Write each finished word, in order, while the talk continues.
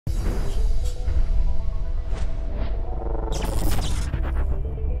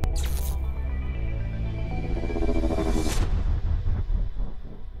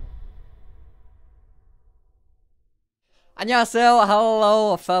안녕하세요,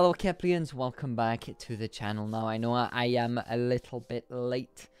 hello fellow Keplians, welcome back to the channel. Now I know I am a little bit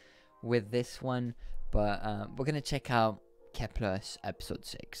late with this one, but we're gonna check out KEP1US episode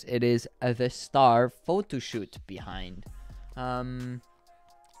 6. It is the star photo shoot behind.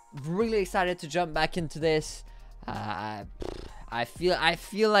 Really excited to jump back into this. I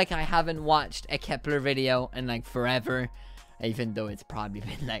feel like I haven't watched a Kepler video in like forever, even though it's probably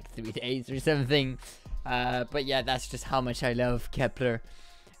been like 3 days or something. But yeah, that's just how much I love Kepler.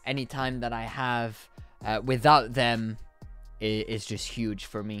 Anytime that I have without them is just huge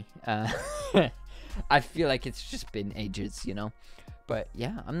for me. I feel like it's just been ages, you know. But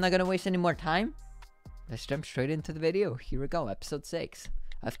yeah, I'm not gonna waste any more time. Let's jump straight into the video. Here we go, episode 6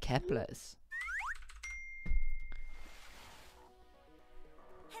 of KEP1US.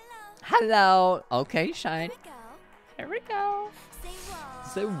 Hello. Okay, Shine. Here we go.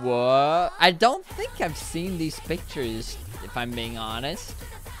 Say what? I don't think I've seen these pictures, if I'm being honest.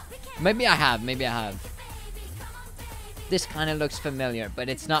 Maybe I have, This kind of looks familiar, but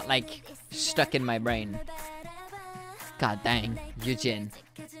it's not like stuck in my brain. God dang, YUJIN.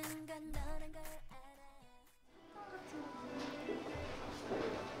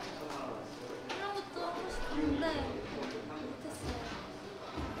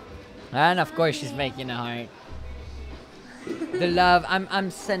 And of course she's making a heart. The love, I'm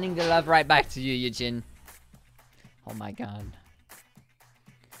sending the love right back to you, YUJIN. Oh my god.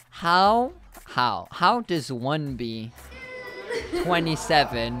 How does one be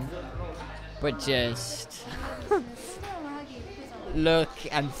 27 but just look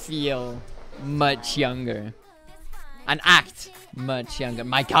and feel much younger and act much younger?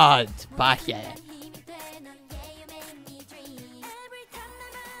 My god, BAHIYYIH.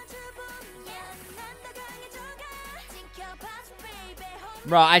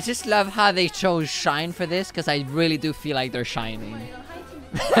 Bro, I just love how they chose Shine for this, because I really do feel like they're shining.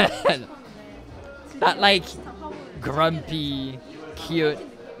 That like grumpy, cute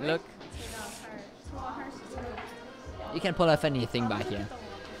look. You can pull off anything back here.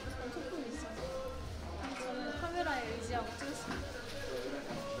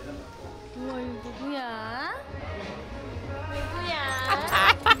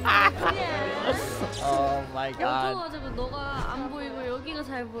 Oh my god.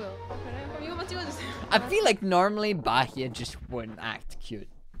 I feel like normally BAHIYYIH just wouldn't act cute.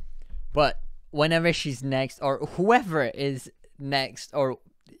 But whenever she's next, or whoever is next, or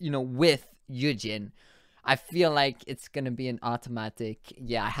you know, with YUJIN, I feel like it's gonna be an automatic,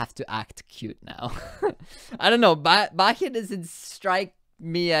 yeah, I have to act cute now. I don't know, BAHIYYIH doesn't strike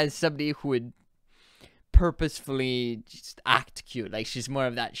me as somebody who would purposefully just act cute. Like, she's more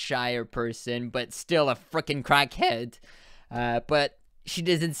of that shyer person, but still a freaking crackhead. But she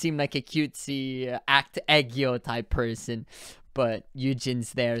doesn't seem like a cutesy act aegyo type person. But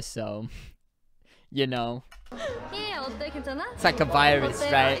YUJIN's there, so you know. It's like a virus,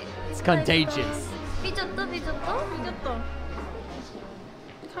 right? It's contagious.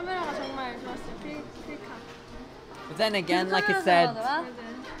 But then again, like I said,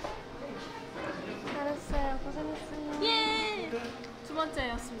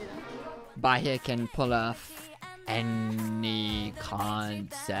 BAHIYYIH can pull off any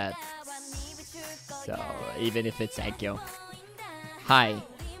concept, so even if it's aegyo. Hi.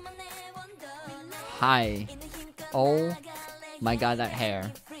 Oh my god, that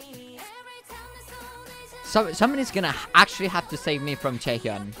hair. Somebody's gonna actually have to save me from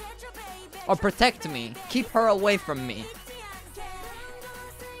CHAEHYUN, or protect me, keep her away from me,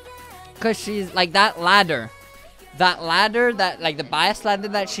 cause she's like that ladder, that like the bias ladder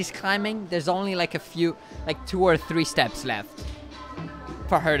that she's climbing. There's only like a few, like 2 or 3 steps left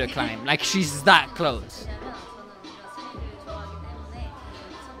for her to climb. Like, she's that close.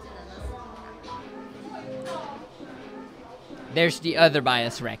 There's the other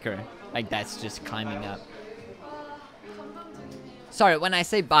bias wrecker, like that's just climbing up. Sorry, when I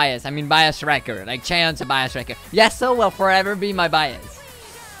say bias, I mean bias wrecker. Like, CHAEHYUN's a bias wrecker. YESEO will forever be my bias.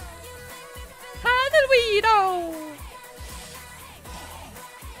 How did we know?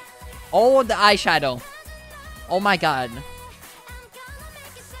 Oh, the eyeshadow. Oh my god.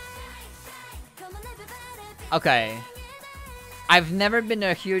 Okay. I've never been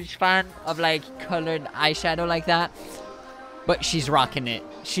a huge fan of like colored eyeshadow like that. But she's rocking it.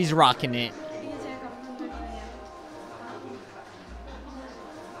 She's rocking it.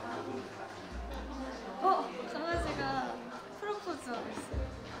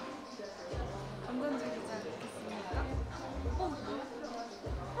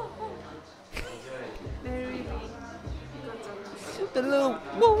 The little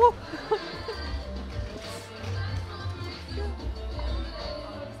woo woo.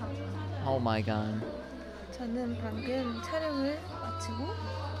 Oh my god. 저는 방금 촬영을 마치고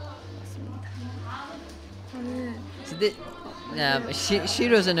왔습니다. 저는 So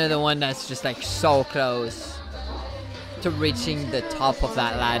Shiro's another one that's just like so close to reaching the top of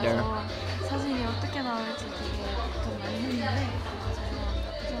that ladder. 사진이 어떻게 나올지 되게 걱정 많이 했는데 잘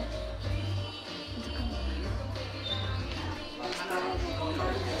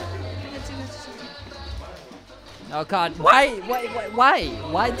나왔죠. Oh god, why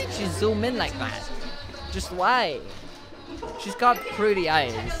did she zoom in like that? Just why? She's got pretty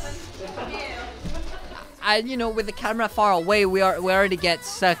eyes. You know, with the camera far away, we already get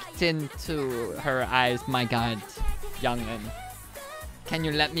sucked into her eyes. My god, Youngeun. Can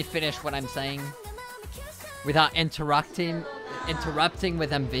you let me finish what I'm saying without interrupting with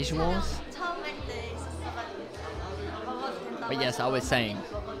them visuals? But yes, I was saying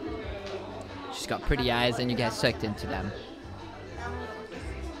she's got pretty eyes and you get sucked into them.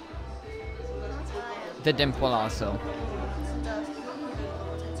 The dimple also.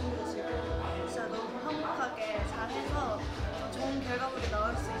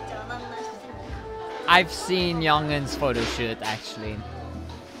 I've seen Youngeun's photo shoot actually,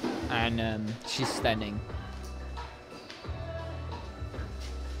 and she's stunning.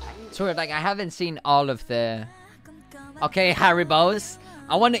 Sort of like I haven't seen all of the. Okay, Haribos.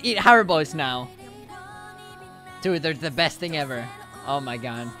 I want to eat Haribos now. Dude, they're the best thing ever. Oh my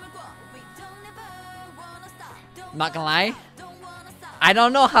god. Not gonna lie. I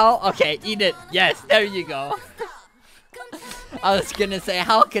don't know how. Okay, eat it. Yes, there you go. I was gonna say,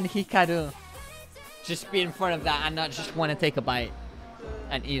 how can Hikaru just be in front of that and not just want to take a bite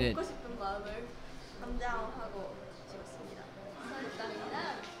and eat it?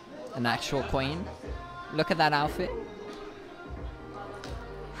 An actual queen. Look at that outfit.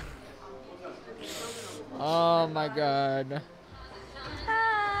 Oh my god.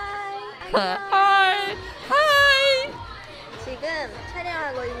 Hi. Hi. Hi. 지금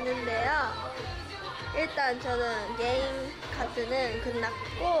촬영하고 있는데요. 일단 저는 게임 카드는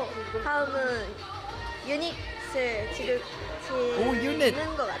끝났고 다음은 유닛을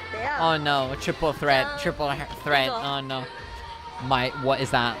지르는 것 같아요. Oh no, triple threat. Oh no. What is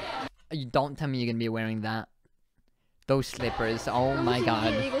that? You don't tell me you're gonna be wearing that. Those slippers. Oh my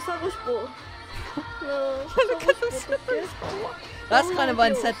god. 이거 사고 싶어. Look at those slippers. That's kind of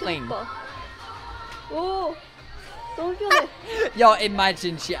unsettling. 오, 너무 편해. Yo,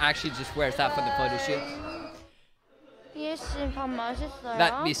 imagine she actually just wears that for the photo shoot. 밥 맛있어요?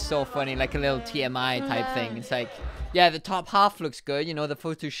 That'd be so funny, like a little TMI type thing. It's like, yeah, the top half looks good. You know, the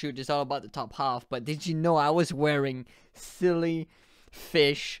photo shoot is all about the top half. But did you know I was wearing silly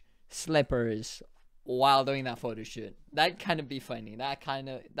fish slippers while doing that photo shoot? That'd kind of be funny. That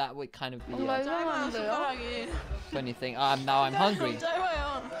would kind of be a funny thing. Now I'm hungry.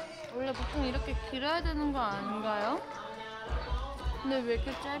 원래 보통 이렇게 길어야 되는 거 아닌가요? 근데 왜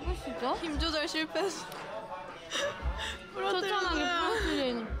이렇게 짧으시죠? 힘 조절 실패했어.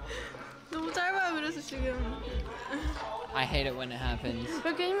 부러뜨린. 너무 짧아요. 그래서 지금. I hate it when it happens.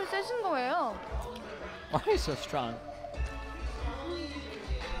 그렇게 힘이 세신 거예요? Why are you so strong?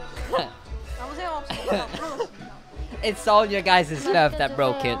 아무 생각 없이 다 부러졌습니다. It's all your guys' love that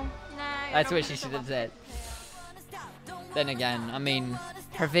broke it. That's what she should have said. Then again, I mean,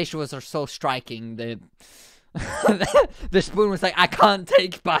 her visuals are so striking. The spoon was like, I can't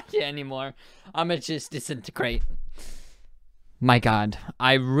take BAHIYYIH anymore. I'ma just disintegrate. My god,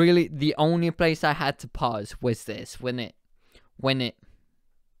 the only place I had to pause was this, when it.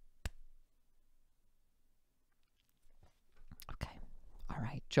 Okay,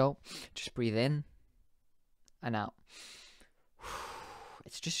 alright, Joe, just breathe in and out.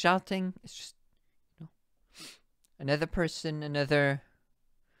 It's just shouting, it's just, you know, another person, another.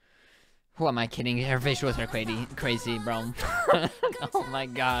 Who am I kidding? Her visuals are crazy, bro. Oh my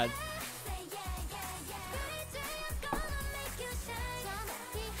god.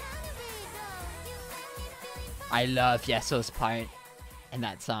 I love YESEO's part in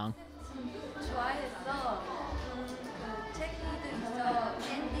that song.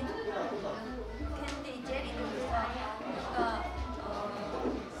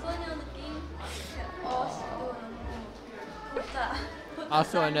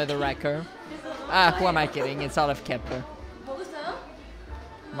 Also another wrecker. Who am I kidding? It's all of Kepler.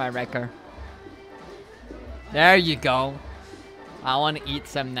 My wrecker. There you go. I want to eat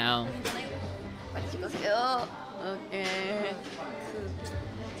some now. Okay.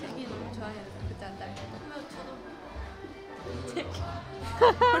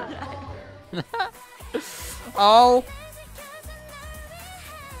 Oh.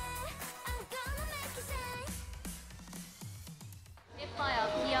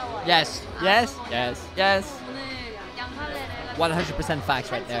 예뻐요, 귀여워요. Yes, yes, yes, yes. 오늘 양팔레를 해가지고 100%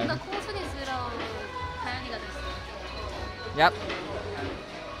 facts right there. 한층 더 콩순이스러운 다현이가 됐어. Yep.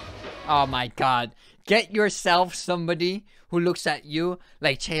 Oh my god. Get yourself somebody who looks at you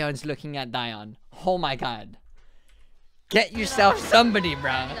like Chaehyun's looking at Dayeon. Oh my god. Get yourself somebody,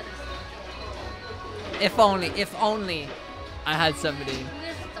 bruh. If only I had somebody.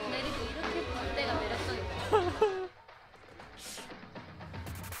 눈을 슬쩍 내리고 이렇게 볼 때가 매력적이다.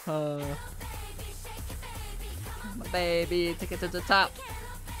 Baby, take it to the top.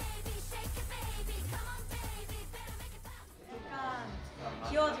 약간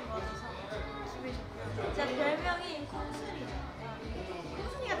귀여워진 것 같아서 기분이 좋고요. 제 별명이 콩순이죠.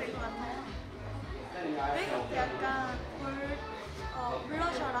 콩순이가 될 것 같아요. 메이크업도 약간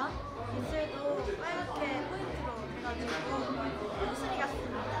블러셔랑 입술도 빨갛게 포인트로 돼가지고 콩순이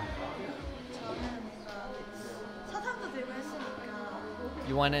같습니다. 저는 뭔가 사탕도 들고 했으니까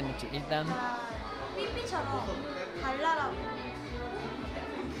You wanted to eat them? 삐삐처럼 발랄하고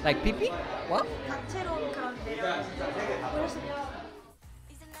Like pee pee? What? 다채로운 그런 매력을 보였습니다.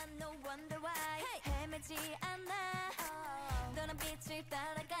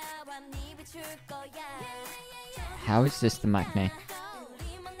 How is this the maknae?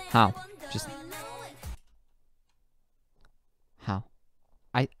 How? Just how?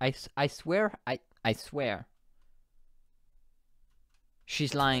 I swear I swear.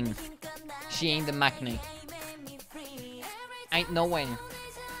 She's lying. She ain't the maknae. Ain't no way.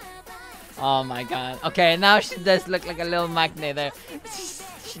 Oh my god. Okay, now she does look like a little maknae there.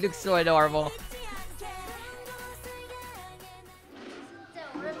 She looks so adorable.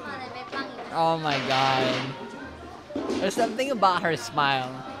 Oh my god. There's something about her smile.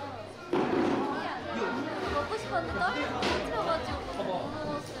 먹고 싶었는데 떨어져가지고 못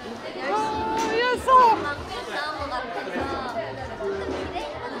먹었어요. 되게 열심히 예서. 방금 나온 것 같아서 조금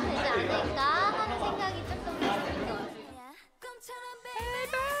기대해봐도 되지 않을까 하는 생각이 조금 있었어요.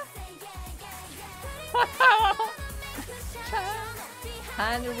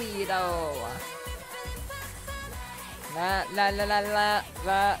 한위로. La la la la la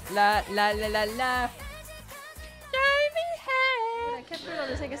la la la la la la.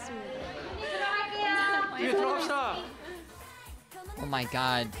 케플러를 세겠습니다. 뒤에 들어갑시다. Oh my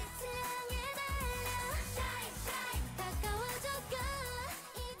god.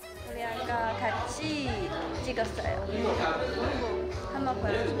 우리 아까 같이 찍었어요. 한번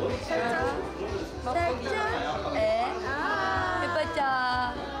보여줘. 살짝. 살짝. 에. 예쁘죠?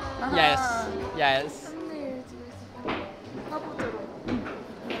 Yes. Yes. 썸네일 찍었어요. 화보도록.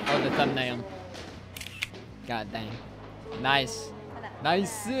 Oh, the thumbnail. God dang. Nice.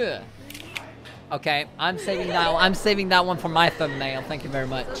 Nice. Okay, I'm saving that one. I'm saving that one for my thumbnail. Thank you very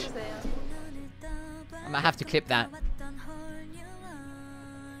much. I might have to clip that.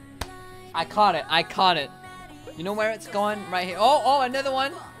 I caught it. I caught it. You know where it's going? Right here. Oh, oh, another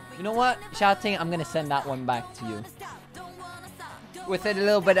one. You know what? Shouting. I'm gonna send that one back to you. With a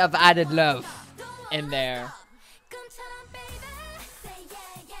little bit of added love in there.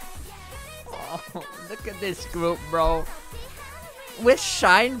 Oh, look at this group, bro. With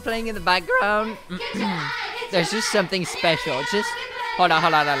Shine playing in the background, there's just something special. Just hold on.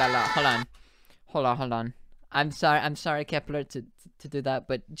 I'm sorry, Kepler, to do that,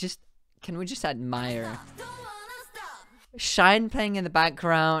 but just can we just admire Shine playing in the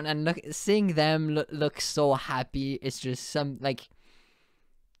background and seeing them look so happy? It's just some like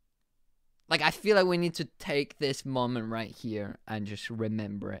I feel like we need to take this moment right here and just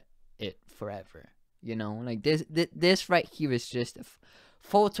remember it forever. You know, like this right here is just a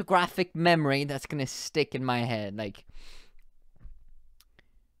photographic memory that's gonna stick in my head. Like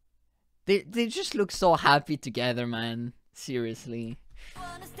they just look so happy together, man. Seriously.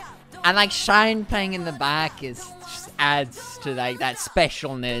 And like Shine playing in the back just adds to like that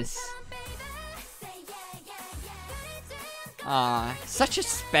specialness. Ah, such a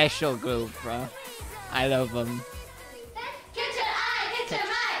special group, bro. I love them.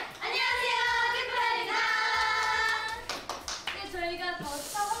 저희가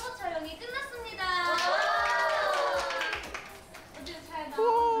더스타 화보 촬영이 끝났습니다. 어떻게 잘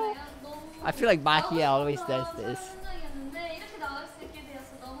나왔나요? 너무 I feel like BAHIYYIH always does this. 현장이었는데 이렇게 나올 수 있게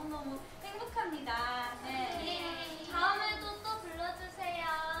되어서 너무너무 행복합니다. 네. 다음에도 또 불러주세요.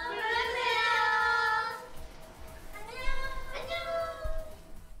 불러주세요. 안녕.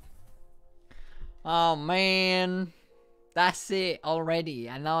 Oh man, that's it already.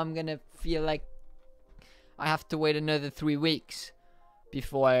 And now I'm gonna feel like I have to wait another 3 weeks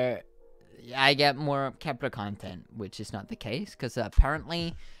before I get more Kepler content, which is not the case because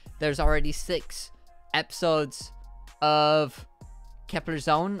apparently there's already 6 episodes of Kepler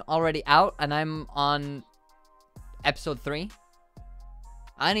Zone already out, and I'm on episode 3.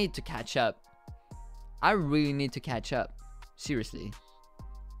 I need to catch up. I really need to catch up. Seriously.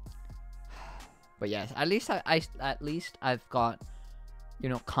 But yes, at least I've got, you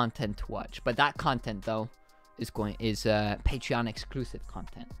know, content to watch. But that content though is Patreon exclusive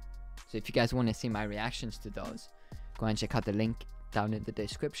content. So if you guys want to see my reactions to those, go and check out the link down in the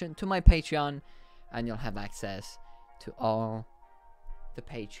description to my Patreon, and you'll have access to all the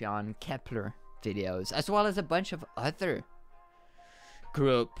Patreon Kepler videos, as well as a bunch of other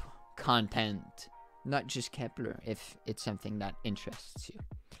group content, not just Kepler, if it's something that interests you.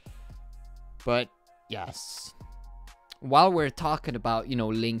 But yes, while we're talking about, you know,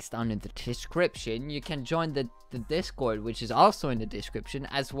 links down in the description, you can join the Discord, which is also in the description,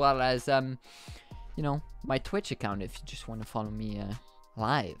 as well as you know, my Twitch account if you just want to follow me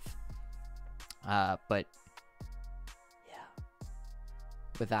live. But yeah,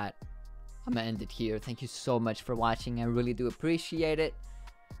 with that, I'm gonna end it here. Thank you so much for watching. I really do appreciate it,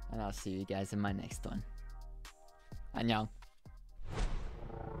 and I'll see you guys in my next one. 안녕.